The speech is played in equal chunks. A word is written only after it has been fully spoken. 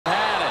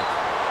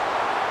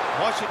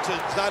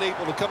Washington's not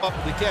able to come up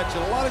with the catch.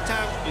 And a lot of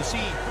times when you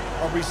see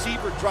a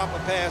receiver drop a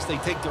pass, they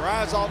take their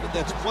eyes off it.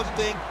 That's one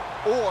thing.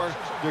 Or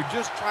they're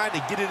just trying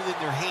to get it in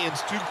their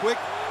hands too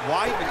quick.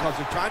 Why? Because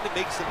they're trying to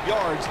make some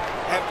yards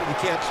after the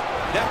catch.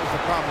 That was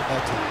the problem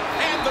that time.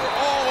 And they're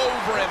all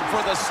over him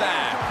for the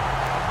sack.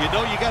 You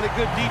know you got a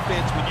good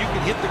defense when you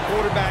can hit the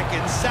quarterback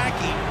and sack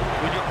him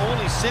when you're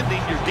only sending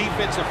your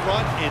defensive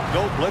front and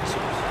no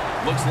blitzers.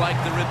 Looks like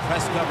they're in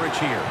press coverage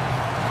here.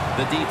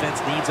 The defense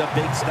needs a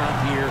big stop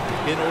here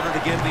in order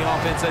to give the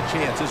offense a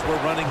chance as we're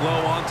running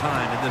low on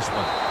time in this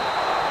one.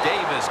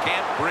 Davis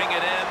can't bring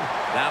it in.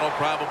 That'll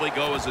probably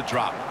go as a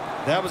drop.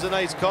 That was a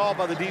nice call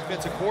by the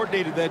defensive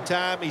coordinator that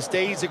time. He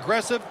stays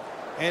aggressive,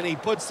 and he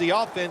puts the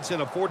offense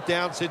in a fourth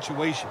down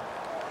situation.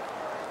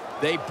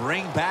 They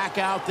bring back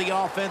out the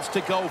offense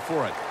to go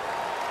for it.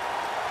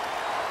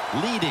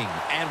 Leading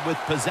and with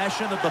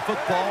possession of the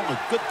football, a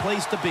good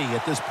place to be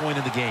at this point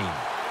in the game.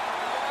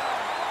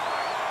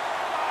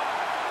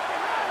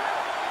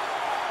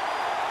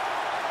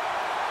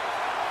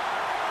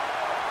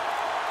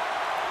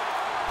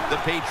 The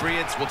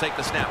Patriots will take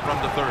the snap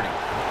from the 30.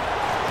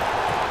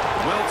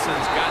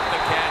 Wilson's got the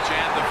catch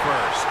and the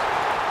first.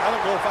 I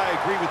don't know if I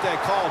agree with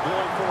that call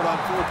going forward on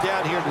fourth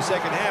down here in the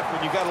second half when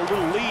you got a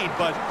little lead,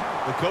 but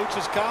the coach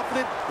is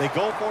confident. They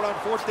go for it on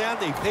fourth down.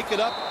 They pick it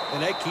up,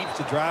 and that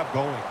keeps the drive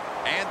going.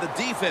 And the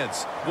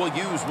defense will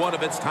use one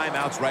of its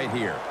timeouts right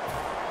here.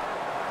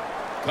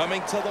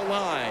 Coming to the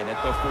line at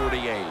the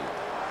 48.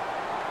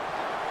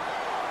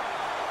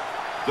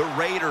 The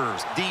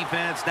Raiders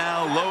defense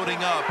now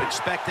loading up,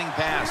 expecting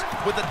pass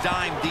with a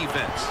dime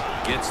defense.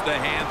 Gets the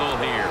handle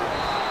here.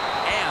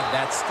 And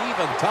that's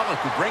Stephen Tulloch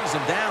who brings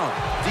him down.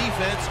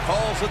 Defense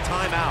calls a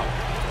timeout.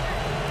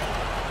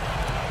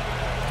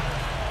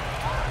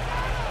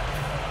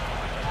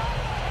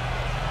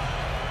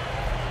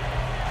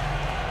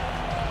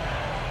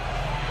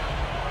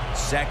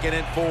 Second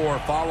and 4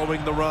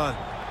 following the run.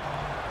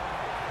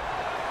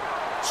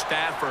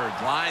 Stafford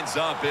lines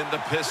up in the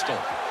pistol.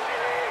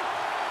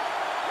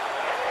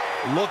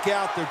 Look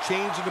out, they're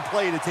changing the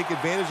play to take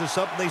advantage of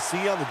something they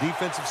see on the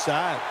defensive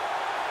side.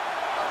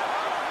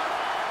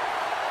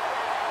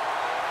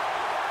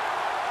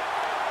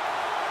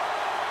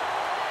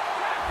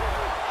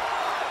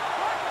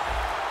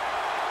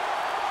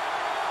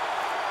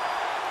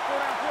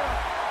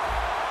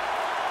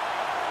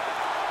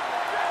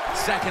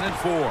 Second and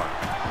 4.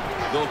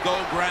 They'll go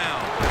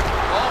ground.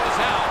 Ball is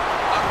out.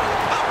 A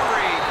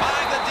recovery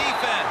by the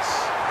defense.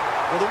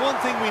 Well, the one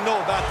thing we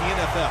know about the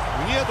NFL,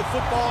 when you have the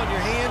football in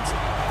your hands,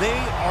 they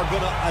are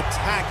going to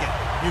attack it.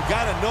 You've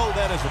got to know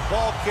that as a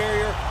ball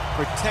carrier,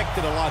 protect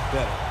it a lot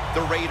better.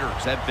 The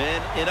Raiders have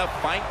been in a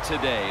fight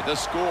today. The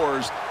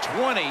score's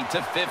 20-15.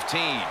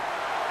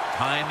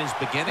 Time is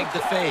beginning to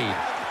fade,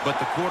 but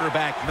the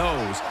quarterback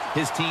knows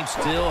his team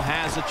still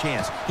has a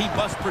chance. He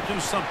must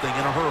produce something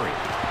in a hurry.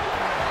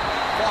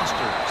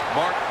 Foster's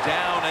marked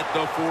down at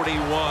the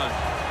 41.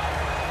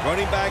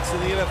 Running backs in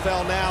the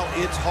NFL now,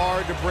 it's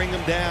hard to bring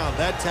them down.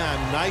 That time,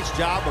 nice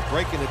job of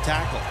breaking the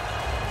tackle.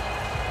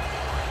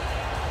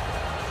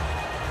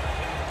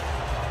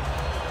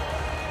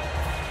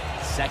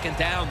 Second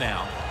down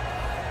now.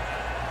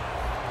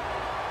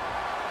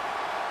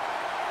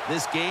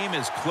 This game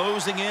is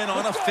closing in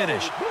on a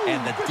finish,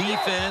 and the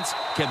defense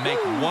can make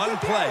one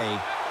play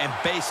and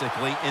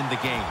basically end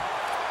the game.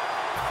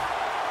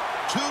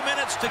 2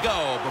 minutes to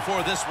go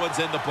before this one's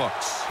in the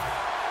books.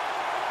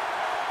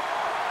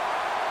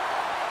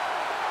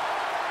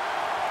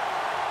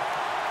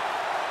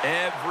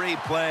 Every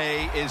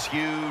play is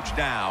huge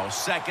now.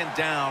 Second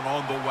down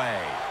on the way.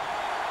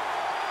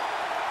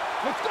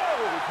 Let's go.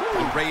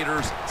 The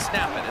Raiders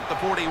snap it at the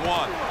 41.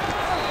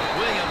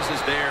 Williams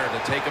is there to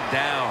take him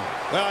down.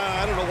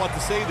 I don't know what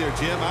to say there,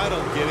 Jim. I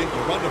don't get it.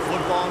 You run the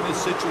football in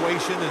this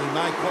situation, and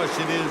my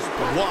question is,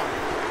 why?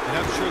 And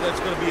I'm sure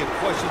that's going to be a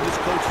question this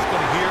coach is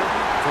going to hear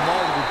from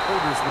all the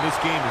reporters when this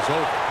game is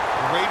over.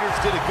 The Raiders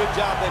did a good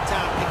job that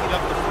time picking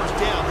up the first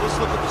down. Let's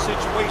look at the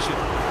situation.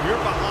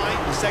 You're behind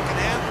the second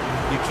half.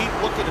 You keep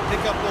looking to pick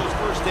up those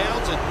first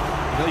downs, and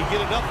you get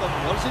enough of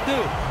them. What does it do?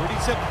 Pretty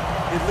simple.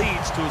 It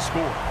leads to a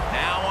score.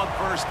 Now on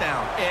first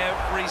down,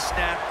 every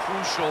snap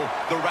crucial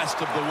the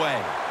rest of the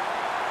way.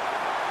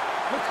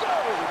 Let's go.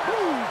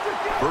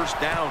 First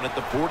down at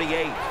the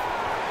 48.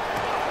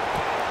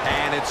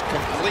 And it's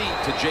complete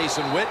to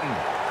Jason Witten.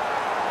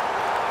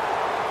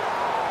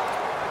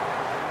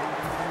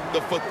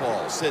 The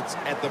football sits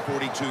at the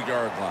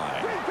 42-yard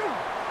line.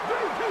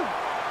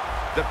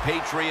 The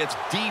Patriots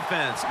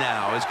defense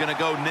now is going to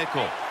go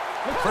nickel.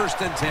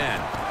 First and 10.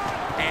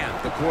 And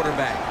the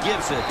quarterback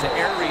gives it to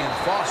Arian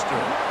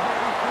Foster.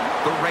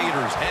 The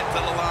Raiders head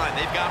to the line.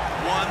 They've got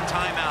one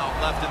timeout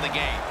left in the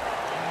game.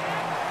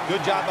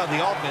 Good job on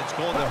the offense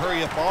going to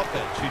hurry-up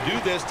offense. You do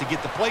this to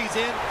get the plays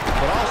in,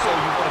 but also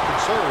you want to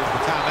conserve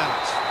the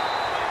timeouts.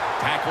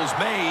 Tackle's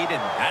made,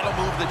 and that'll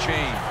move the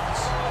chains.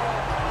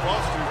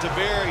 Foster's a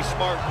very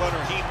smart runner.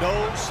 He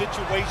knows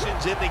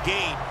situations in the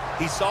game.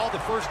 He saw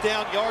the first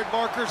down yard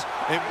markers,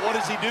 and what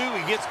does he do?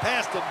 He gets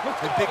past them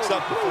and picks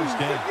up the first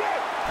down.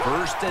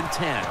 1st and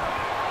 10.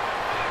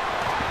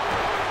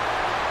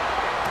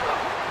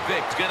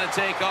 Vic's going to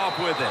take off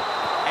with it.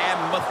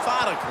 And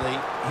methodically,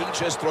 he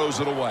just throws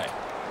it away.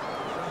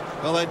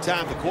 Well, that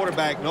time the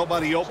quarterback,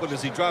 nobody open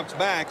as he drops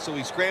back, so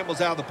he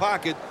scrambles out of the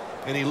pocket,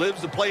 and he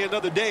lives to play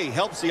another day.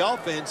 Helps the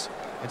offense.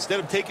 Instead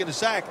of taking a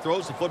sack,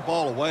 throws the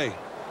football away.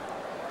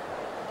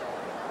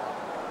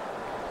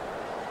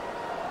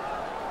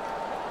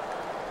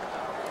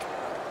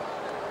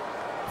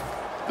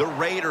 The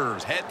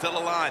Raiders head to the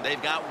line.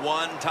 They've got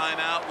one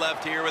timeout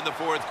left here in the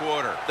 4th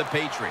quarter. The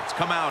Patriots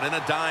come out in a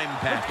dime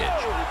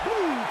package.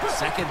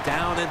 2nd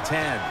down and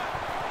 10.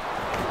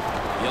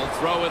 He'll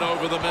throw it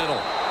over the middle.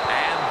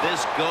 And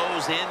this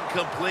goes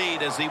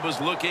incomplete as he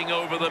was looking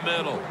over the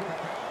middle.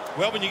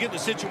 Well, when you get in a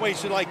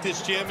situation like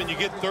this, Jim, and you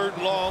get 3rd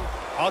and long,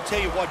 I'll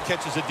tell you what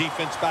catches a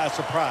defense by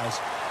surprise.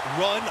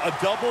 Run a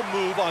double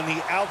move on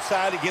the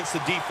outside against the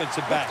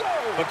defensive back,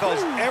 because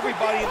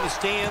everybody in the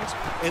stands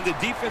and the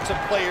defensive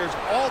players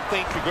all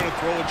think you're going to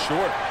throw it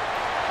short.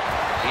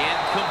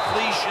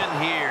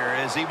 Incompletion here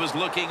as he was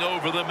looking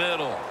over the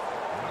middle.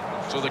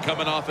 So they're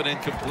coming off an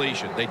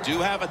incompletion. They do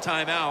have a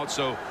timeout,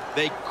 so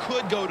they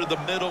could go to the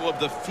middle of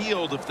the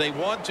field if they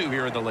want to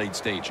here in the late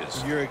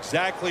stages. You're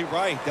exactly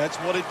right. That's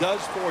what it does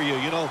for you.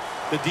 You know,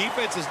 the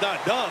defense is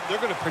not dumb. They're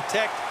going to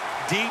protect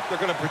deep. They're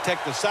going to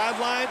protect the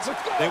sidelines.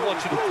 They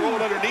want you to throw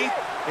it underneath.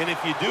 And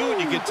if you do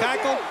and you get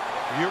tackled,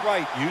 you're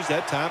right. Use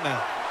that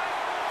timeout.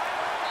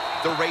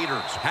 The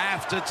Raiders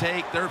have to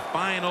take their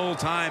final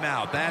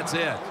timeout. That's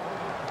it.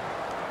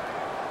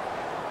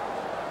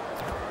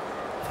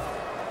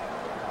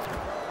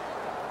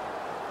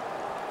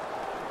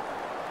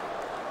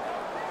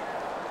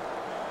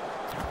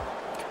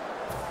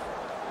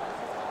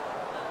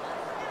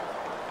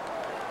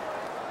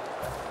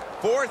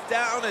 Fourth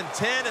down and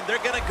 10, and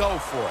they're going to go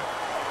for it.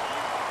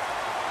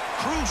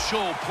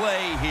 Crucial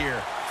play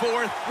here.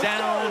 4th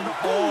down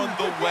on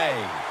the way.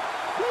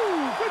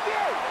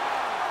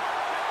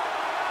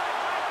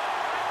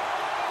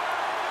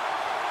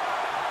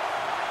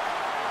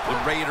 The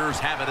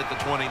Raiders have it at the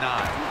 29.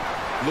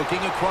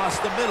 Looking across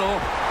the middle,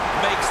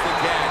 makes the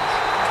catch.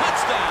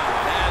 Touchdown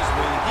as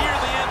we hear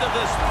the end of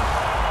this one.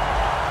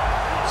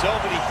 So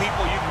many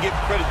people you can give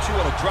credit to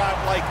on a drive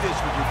like this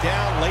when you're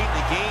down late in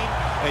the game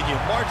and you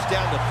march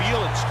down the field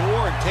and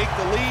score and take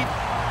the lead.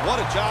 What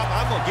a job.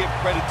 I'm going to give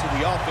credit to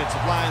the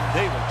offensive line.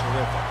 They were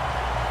terrific.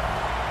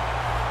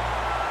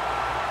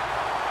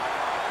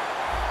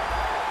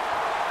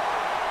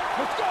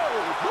 Let's go.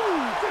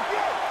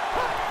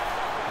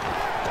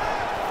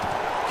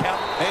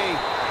 Hey,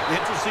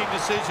 interesting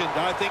decision.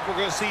 I think we're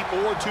going to see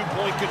more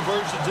two-point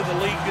conversions in the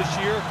league this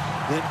year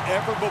than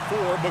ever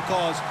before,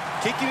 because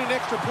kicking an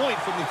extra point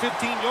from the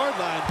 15-yard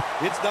line,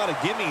 it's not a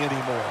gimme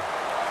anymore.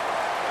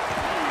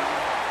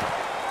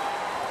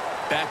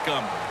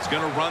 Beckham is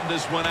going to run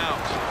this one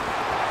out.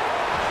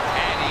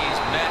 And he's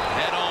met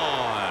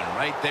head-on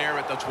right there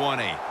at the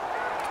 20.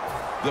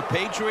 The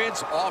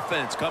Patriots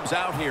offense comes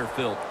out here,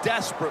 Phil,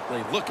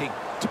 desperately looking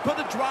to put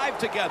a drive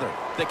together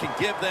that can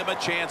give them a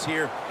chance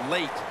here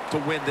late to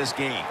win this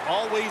game.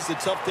 Always the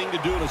tough thing to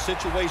do in a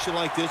situation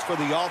like this for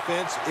the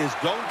offense is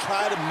don't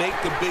try to make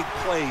the big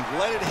play.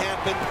 Let it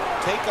happen.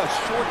 Take a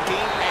short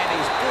game. And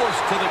he's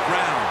forced to the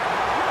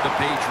ground. The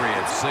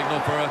Patriots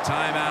signal for a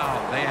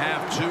timeout. They have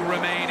 2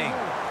 remaining.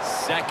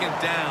 2nd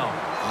down,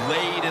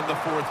 late in the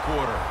 4th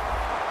quarter.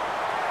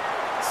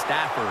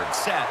 Stafford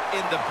set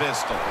in the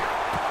pistol.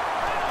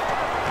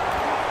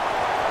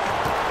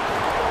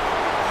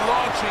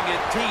 Launching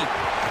it deep.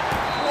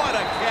 What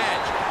a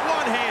catch.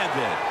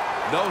 One-handed.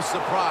 No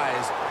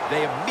surprise,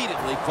 they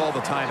immediately call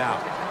the timeout.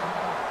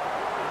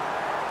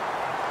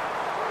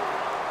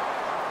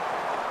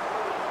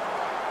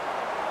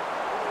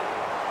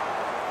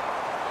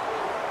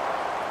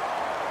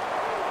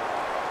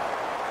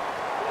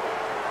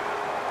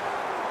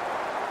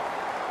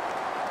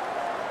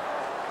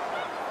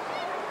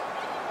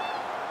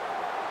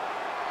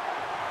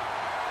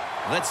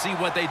 Let's see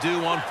what they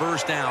do on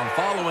 1st down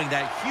following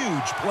that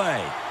huge play.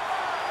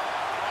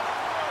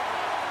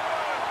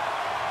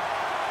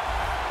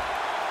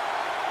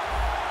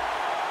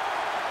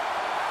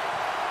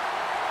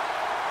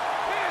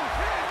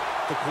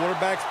 The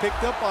quarterback's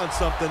picked up on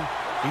something.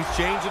 He's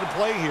changing the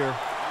play here.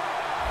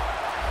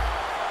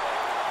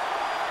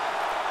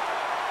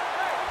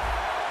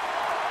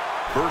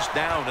 First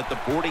down at the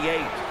 48.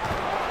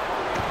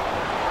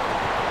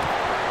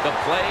 The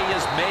play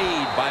is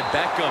made by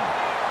Beckham.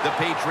 The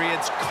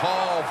Patriots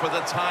call for the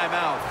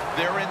timeout.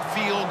 They're in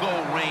field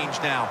goal range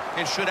now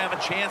and should have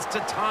a chance to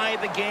tie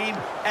the game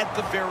at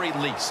the very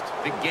least.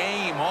 The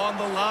game on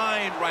the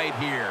line right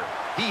here.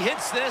 He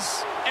hits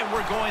this, and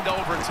we're going to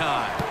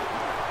overtime.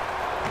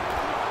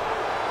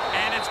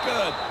 And it's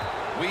good.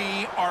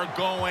 We are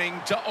going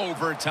to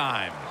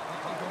overtime.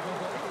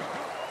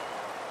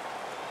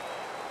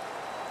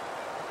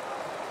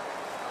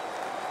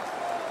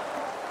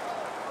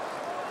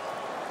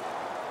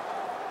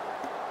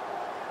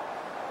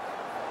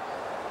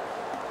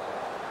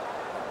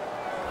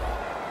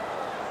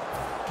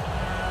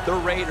 The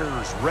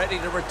Raiders ready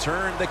to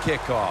return the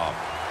kickoff.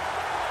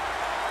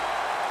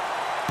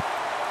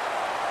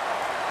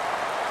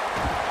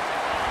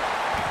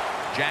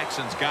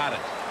 Jackson's got it.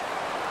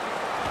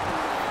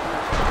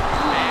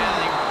 And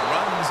he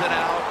runs it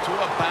out to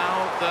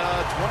about the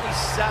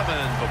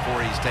 27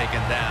 before he's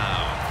taken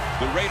down.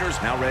 The Raiders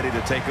now ready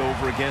to take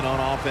over again on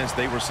offense.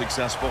 They were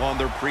successful on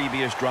their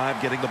previous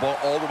drive, getting the ball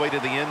all the way to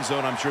the end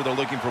zone. I'm sure they're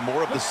looking for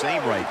more of the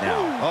same right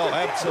now. Oh,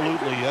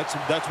 absolutely.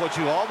 That's what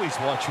you always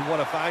want. You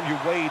want to find your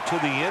way to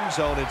the end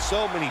zone, and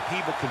so many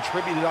people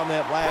contributed on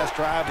that last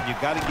drive, and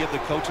you've got to give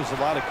the coaches a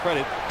lot of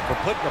credit for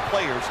putting the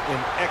players in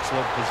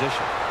excellent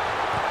position.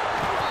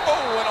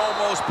 Oh, and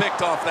almost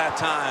picked off that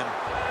time.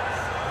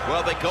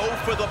 Well, they go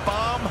for the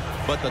bomb,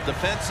 but the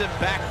defensive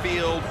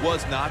backfield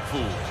was not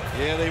fooled.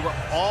 Yeah, they were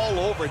all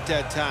over at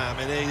that time,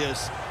 and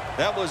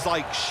that was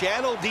like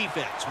shadow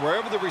defense.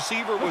 Wherever the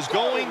receiver was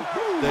going,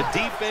 the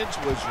defense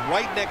was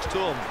right next to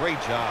him.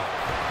 Great job.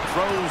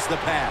 Throws the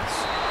pass.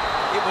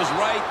 It was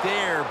right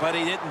there, but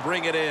he didn't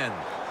bring it in.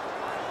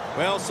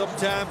 Well,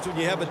 sometimes when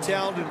you have a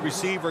talented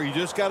receiver, you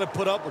just got to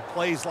put up with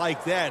plays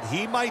like that.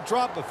 He might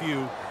drop a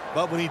few,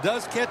 but when he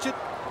does catch it,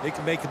 he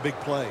can make a big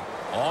play.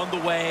 On the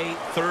way,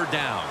 third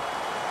down.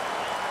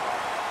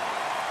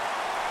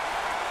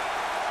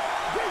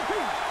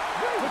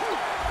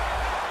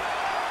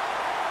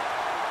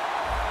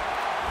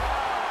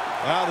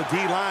 Wow, the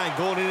D-line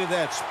going into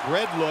that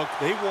spread look.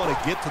 They want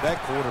to get to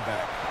that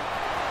quarterback.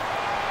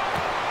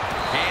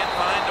 Can't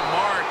find a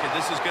mark, and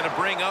this is going to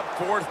bring up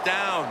fourth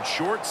down.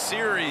 Short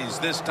series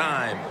this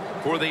time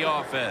for the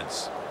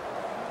offense.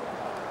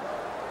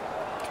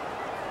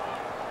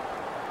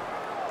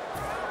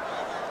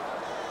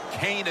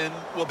 Canaan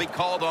will be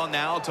called on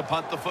now to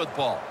punt the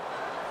football.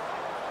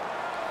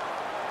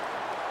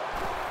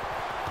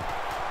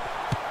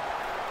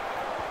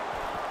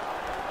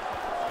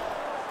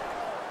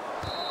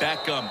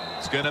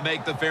 Beckham's going to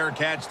make the fair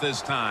catch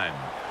this time.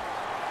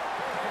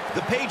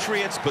 The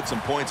Patriots put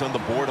some points on the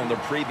board on their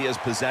previous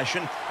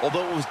possession.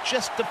 Although it was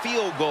just a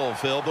field goal,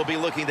 Phil, they'll be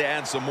looking to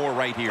add some more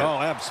right here. Oh,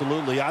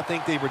 absolutely. I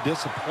think they were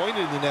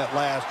disappointed in that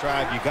last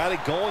drive. You got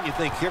it going. You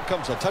think, here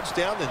comes a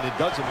touchdown, and it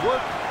doesn't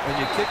work, and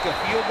you kick a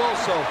field goal.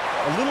 So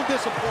a little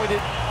disappointed.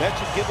 That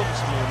should give them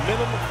some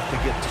momentum to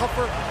get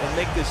tougher and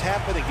make this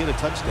happen and get a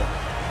touchdown.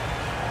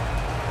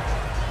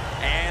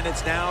 And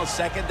it's now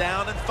 2nd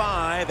down and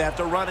 5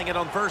 after running it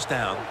on first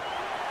down.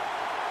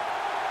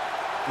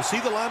 You see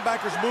the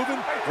linebackers moving?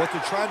 What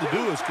they're trying to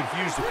do is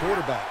confuse the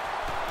quarterback.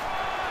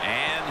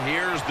 And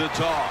here's the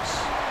toss.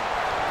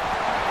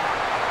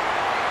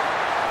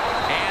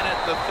 And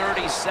at the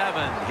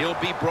 37, he'll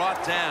be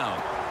brought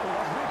down.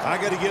 I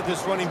got to give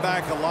this running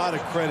back a lot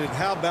of credit.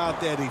 How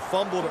about that? He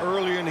fumbled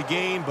earlier in the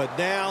game, but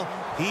now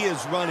he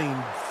is running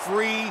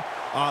free,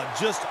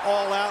 just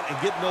all out and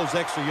getting those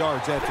extra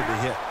yards after the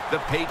hit. The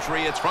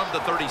Patriots from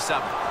the 37.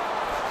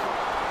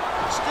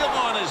 Still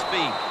on his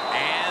feet,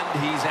 and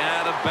he's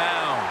out of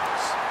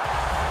bounds.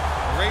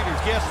 The Raiders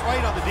guessed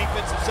right on the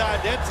defensive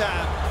side that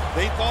time.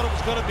 They thought it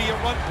was going to be a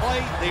run play.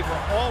 They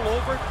were all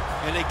over it,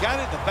 and they got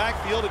it in the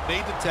backfield and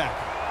made the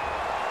tackle.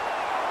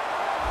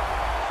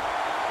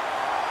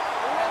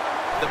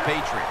 The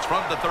Patriots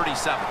from the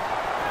 37.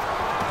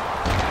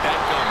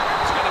 Beckham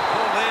is going to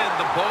pull in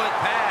the bullet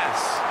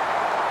pass.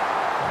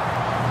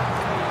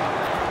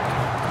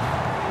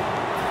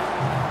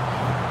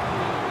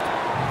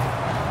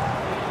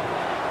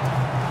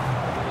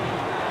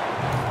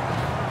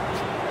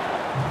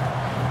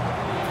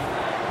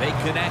 They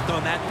connect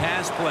on that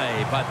pass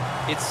play, but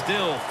it's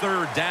still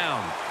third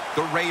down.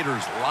 The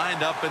Raiders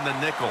lined up in the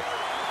nickel.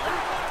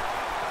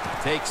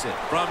 Takes it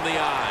from the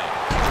eye.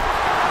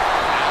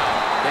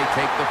 They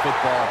take the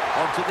football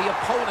onto the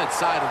opponent's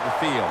side of the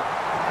field.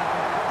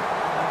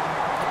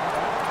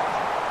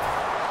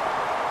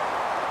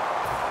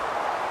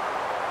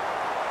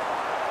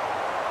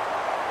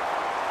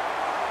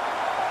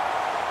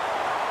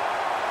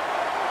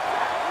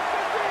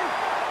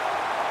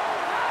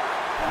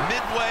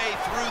 Midway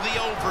through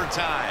the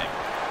overtime.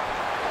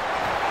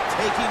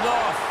 Taking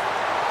off.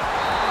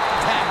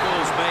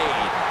 Tackles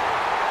made.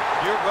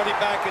 You're running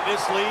back in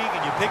this league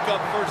and you pick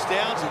up first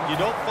downs and you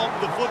don't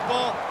fumble the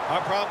football, I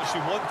promise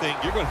you one thing,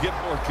 you're going to get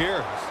more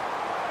carries.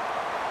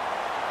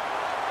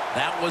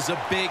 That was a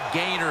big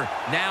gainer.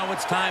 Now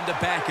it's time to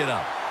back it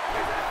up.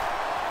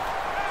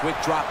 Quick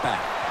drop back.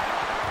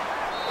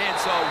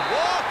 It's a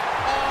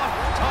walk-off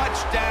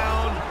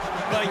touchdown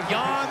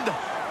beyond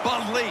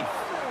belief.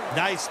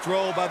 Nice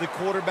throw by the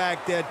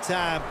quarterback that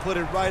time. Put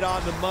it right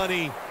on the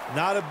money.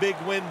 Not a big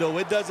window.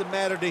 It doesn't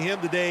matter to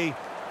him today.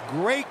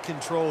 Great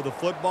control of the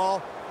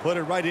football. Put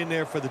it right in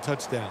there for the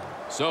touchdown.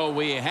 So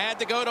we had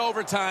to go to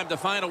overtime to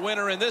find a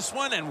winner in this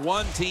one, and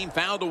one team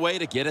found a way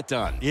to get it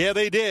done. Yeah,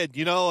 they did.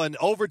 You know, in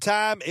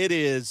overtime, it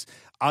is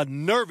a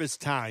nervous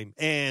time.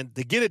 And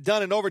to get it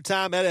done in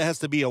overtime, that has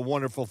to be a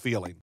wonderful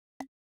feeling.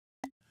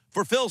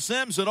 For Phil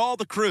Simms and all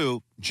the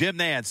crew, Jim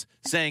Nantz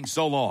saying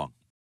so long.